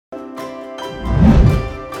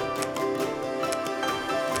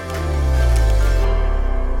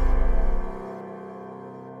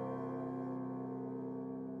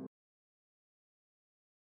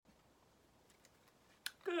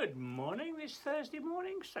Good morning this Thursday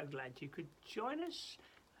morning. So glad you could join us.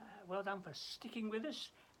 Well done for sticking with us.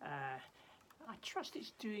 I trust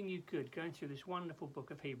it's doing you good going through this wonderful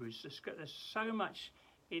book of Hebrews. There's so much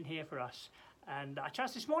in here for us. And I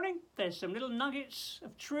trust this morning there's some little nuggets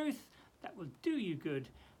of truth that will do you good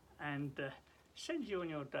and send you on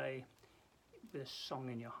your day with a song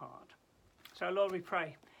in your heart. So Lord, we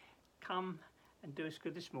pray, come and do us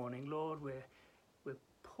good this morning. Lord, we're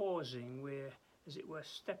pausing, we're, as it were,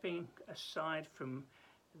 stepping aside from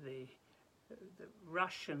the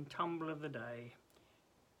rush and tumble of the day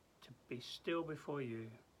to be still before you,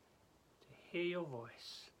 to hear your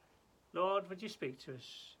voice. Lord, would you speak to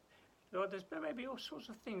us? Lord, there's maybe all sorts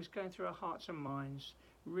of things going through our hearts and minds,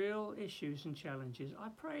 real issues and challenges. I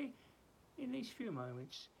pray in these few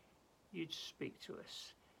moments you'd speak to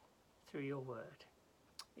us through your word.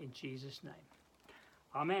 In Jesus' name.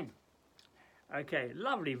 Amen. Okay,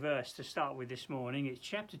 lovely verse to start with this morning. It's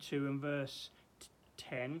chapter 2 and verse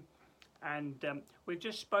 10. And we've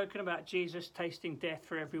just spoken about Jesus tasting death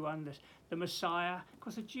for everyone, the Messiah. Of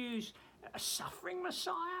course, the Jews, a suffering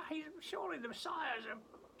Messiah? Surely the Messiah is a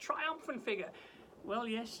triumphant figure. Well,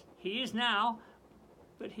 yes, he is now,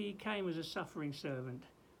 but he came as a suffering servant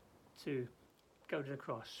to go to the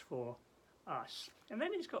cross for us. And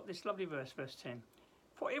then he's got this lovely verse, verse 10.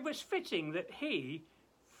 For it was fitting that he,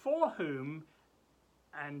 for whom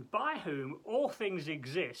and by whom all things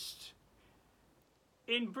exist,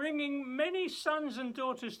 in bringing many sons and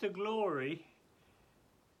daughters to glory,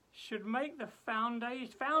 should make the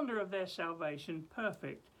founder of their salvation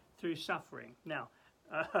perfect through suffering. Now,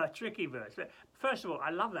 a tricky verse. First of all, I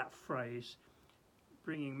love that phrase,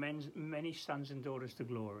 bringing many sons and daughters to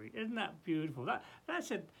glory. Isn't that beautiful?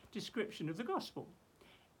 That's a description of the gospel.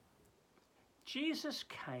 Jesus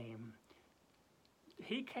came.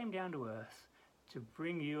 He came down to earth to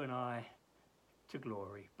bring you and I to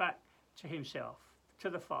glory, back to himself, to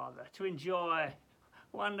the Father, to enjoy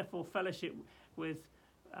wonderful fellowship with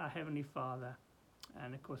our Heavenly Father.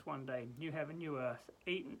 And of course, one day, new heaven, new earth,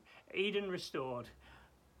 Eden restored,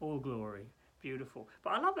 all glory. Beautiful.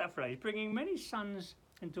 But I love that phrase, bringing many sons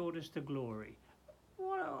and daughters to glory.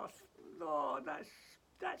 What Lord,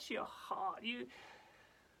 that's your heart. You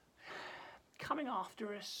coming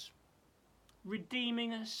after us,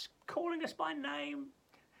 redeeming us, calling us by name,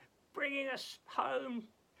 bringing us home.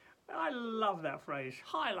 I love that phrase.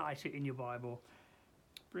 Highlight it in your Bible.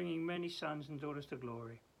 Bringing many sons and daughters to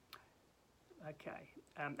glory. Okay.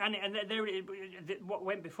 And there what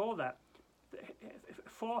went before that.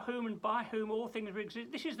 For whom and by whom all things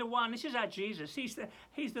exist. This is the one. This is our Jesus. He's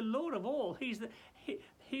the Lord of all. He's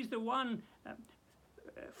the one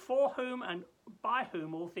for whom and by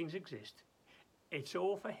whom all things exist. It's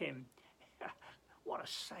all for him. What a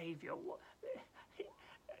saviour.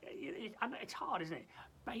 I know it's hard, isn't it?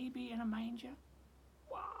 Baby in a manger.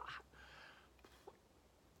 Wow.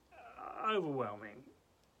 Overwhelming.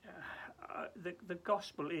 The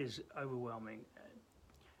gospel is overwhelming.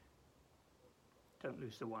 Don't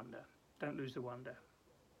lose the wonder. Don't lose the wonder.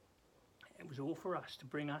 It was all for us, to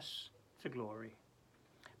bring us to glory.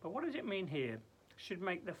 But what does it mean here? Should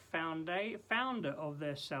make the founder of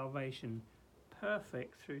their salvation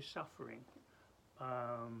perfect through suffering.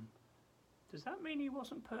 Does that mean he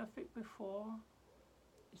wasn't perfect before?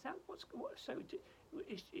 Is that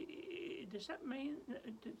does that mean?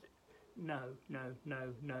 No.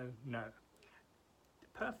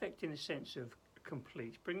 Perfect in the sense of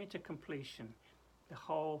complete, bringing to completion the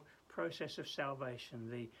whole process of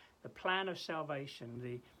salvation, the plan of salvation,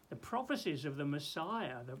 the prophecies of the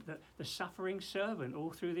Messiah, the suffering servant,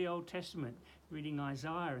 all through the Old Testament, reading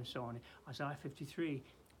Isaiah and so on. Isaiah 53,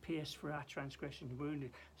 pierced for our transgression,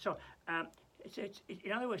 wounded. So, it's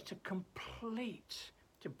in other words, to complete,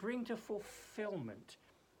 to bring to fulfillment.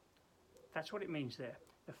 That's what it means there.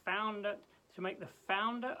 The founder, to make the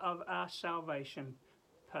founder of our salvation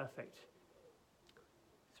perfect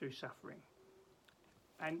through suffering.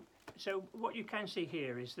 And so what you can see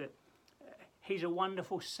here is that he's a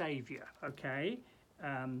wonderful saviour, okay?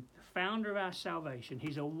 Founder of our salvation.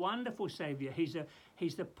 He's a wonderful saviour. He's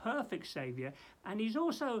the perfect saviour, and he's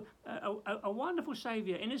also a wonderful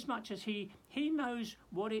saviour inasmuch as he knows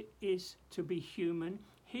what it is to be human.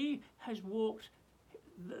 He has walked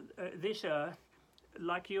this earth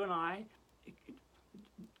like you and I,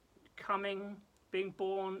 coming, being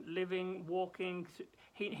born, living, walking.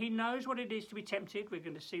 He knows what it is to be tempted. We're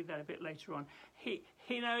going to see that a bit later on. He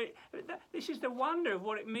knows. This is the wonder of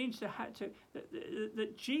what it means to have to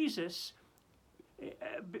that Jesus.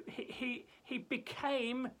 He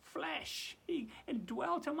became flesh. He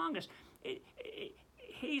dwelt among us.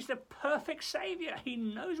 He's the perfect Saviour. He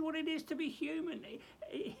knows what it is to be human.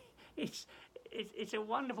 It's a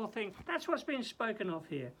wonderful thing. That's what's being spoken of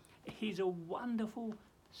here. He's a wonderful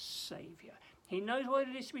Saviour. He knows what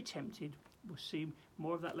it is to be tempted. We'll see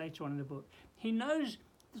more of that later on in the book. He knows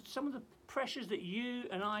some of the pressures that you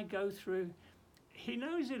and I go through. He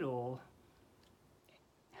knows it all.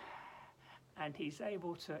 And he's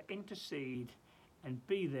able to intercede and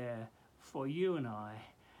be there for you and I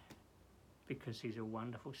because he's a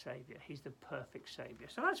wonderful Saviour. He's the perfect Saviour.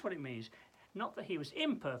 So that's what it means. Not that he was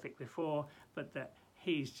imperfect before, but that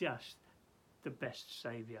he's just the best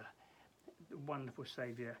Saviour, the wonderful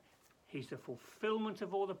Saviour. He's the fulfillment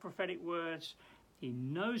of all the prophetic words. He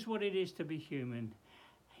knows what it is to be human.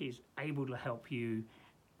 He's able to help you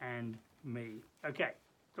and me. Okay,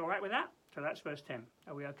 all right with that? So that's verse 10.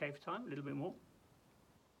 Are we okay for time? A little bit more.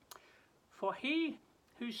 For he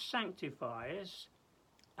who sanctifies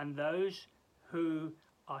and those who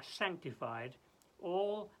are sanctified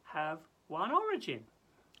all have one origin.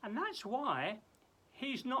 And that's why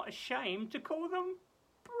he's not ashamed to call them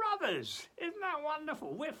brothers. Isn't that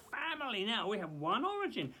wonderful? We're family now. We have one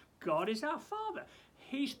origin. God is our Father.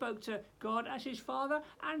 He spoke to God as his Father,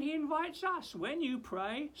 and he invites us. When you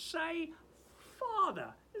pray, say Father.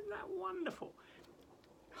 Isn't that wonderful?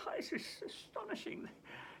 It's just astonishing.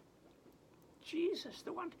 Jesus,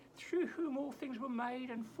 the one through whom all things were made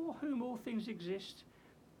and for whom all things exist.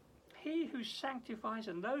 He who sanctifies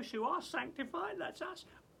and those who are sanctified, that's us.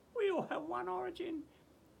 We all have one origin.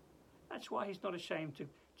 That's why he's not ashamed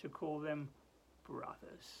to call them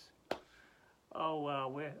brothers. Oh, well,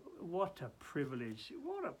 what a privilege.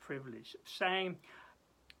 What a privilege. Saying,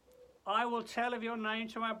 I will tell of your name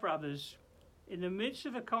to my brothers. In the midst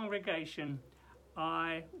of a congregation,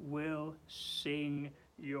 I will sing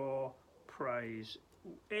your praise.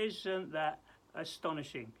 Isn't that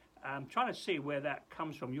astonishing? I'm trying to see where that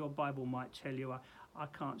comes from. Your Bible might tell you. I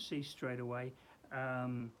can't see straight away.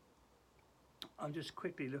 I'm just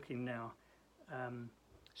quickly looking now.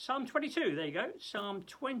 Psalm 22, there you go. Psalm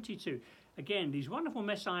 22. Again, these wonderful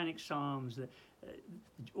messianic psalms that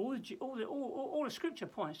all the scripture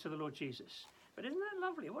points to the Lord Jesus. But isn't that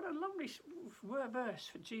lovely? What a lovely verse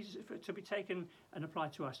for Jesus to be taken and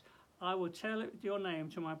applied to us. I will tell your name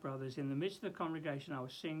to my brothers. In the midst of the congregation, I will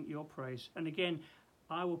sing your praise. And again,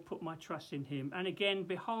 I will put my trust in him. And again,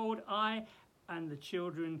 behold, I and the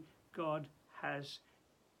children God has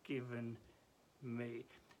given me.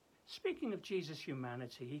 Speaking of Jesus'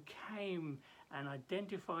 humanity, he came and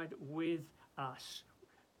identified with us.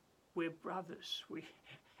 We're brothers.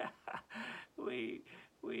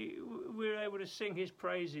 We're able to sing his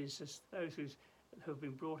praises as those who have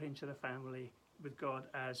been brought into the family with God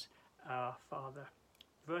as our Father.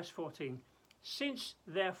 Verse 14, since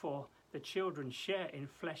therefore the children share in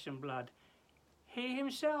flesh and blood, he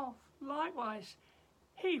himself likewise,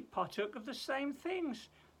 he partook of the same things,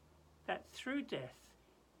 that through death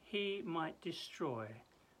he might destroy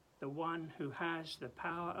the one who has the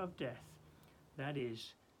power of death, that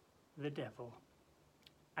is, the devil,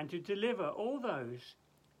 and to deliver all those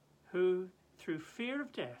who, through fear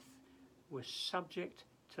of death, were subject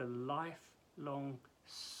to lifelong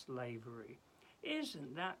slavery.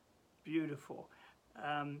 Isn't that beautiful?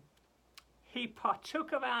 He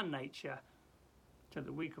partook of our nature so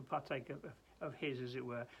that we could partake of his, as it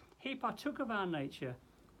were. He partook of our nature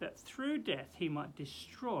that through death he might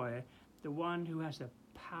destroy the one who has the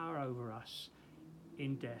power over us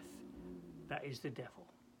in death. That is the devil.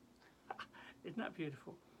 Isn't that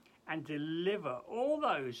beautiful? And deliver all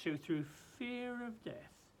those who through fear of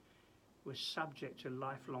death were subject to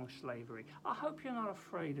lifelong slavery. I hope you're not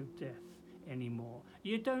afraid of death anymore.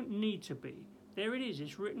 You don't need to be. There it is.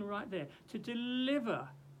 It's written right there. To deliver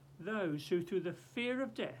those who through the fear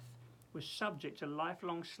of death were subject to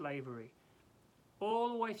lifelong slavery. All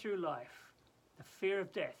the way through life, the fear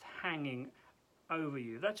of death hanging over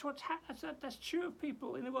you. That's what's that's true of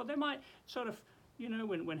people in the world. They might sort of,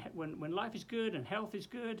 when life is good and health is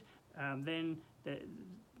good, then they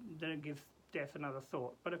don't give death another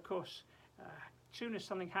thought. But of course, as soon as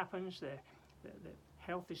something happens, their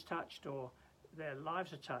health is touched or their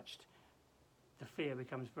lives are touched, the fear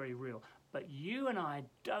becomes very real. But you and I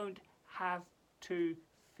don't have to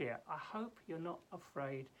fear. I hope you're not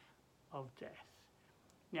afraid of death.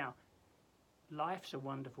 Now, life's a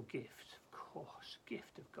wonderful gift, of course,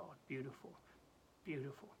 gift of God, beautiful,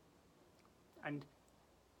 beautiful. And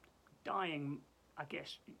dying, I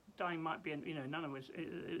guess, dying might be, none of us,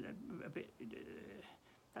 a bit,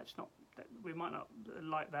 that's not, we might not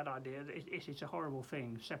like that idea. It's a horrible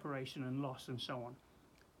thing, separation and loss and so on.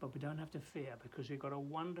 But we don't have to fear because we've got a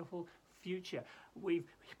wonderful future.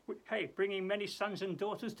 Bringing many sons and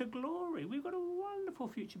daughters to glory. We've got a wonderful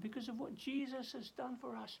future because of what Jesus has done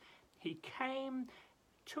for us. He came,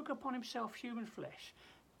 took upon himself human flesh,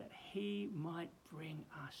 that he might bring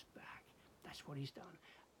us back. That's what he's done.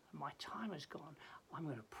 My time has gone. I'm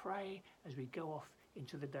going to pray as we go off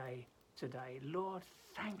into the day today. Lord,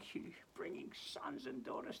 thank you, bringing sons and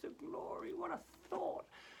daughters to glory. What a thought.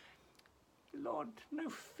 Lord, no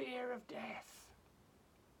fear of death.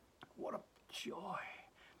 What a joy.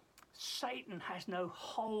 Satan has no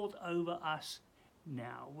hold over us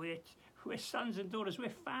now. We're sons and daughters. We're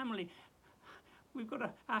family. We've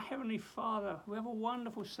got our Heavenly Father. We have a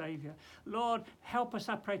wonderful Saviour. Lord, help us,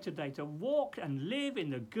 I pray today, to walk and live in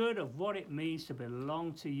the good of what it means to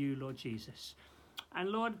belong to you, Lord Jesus. And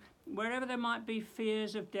Lord, wherever there might be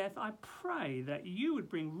fears of death, I pray that you would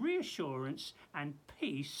bring reassurance and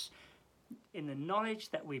peace in the knowledge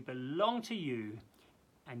that we belong to you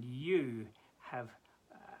and you have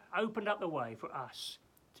opened up the way for us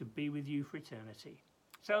to be with you for eternity.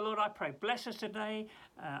 So, Lord, I pray, bless us today.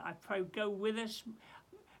 I pray, go with us.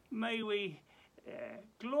 May we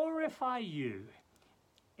glorify you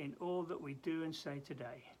in all that we do and say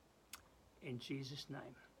today. In Jesus'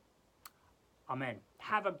 name. Amen.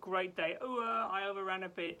 Have a great day. I overran a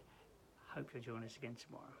bit. Hope you'll join us again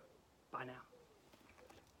tomorrow. Bye now.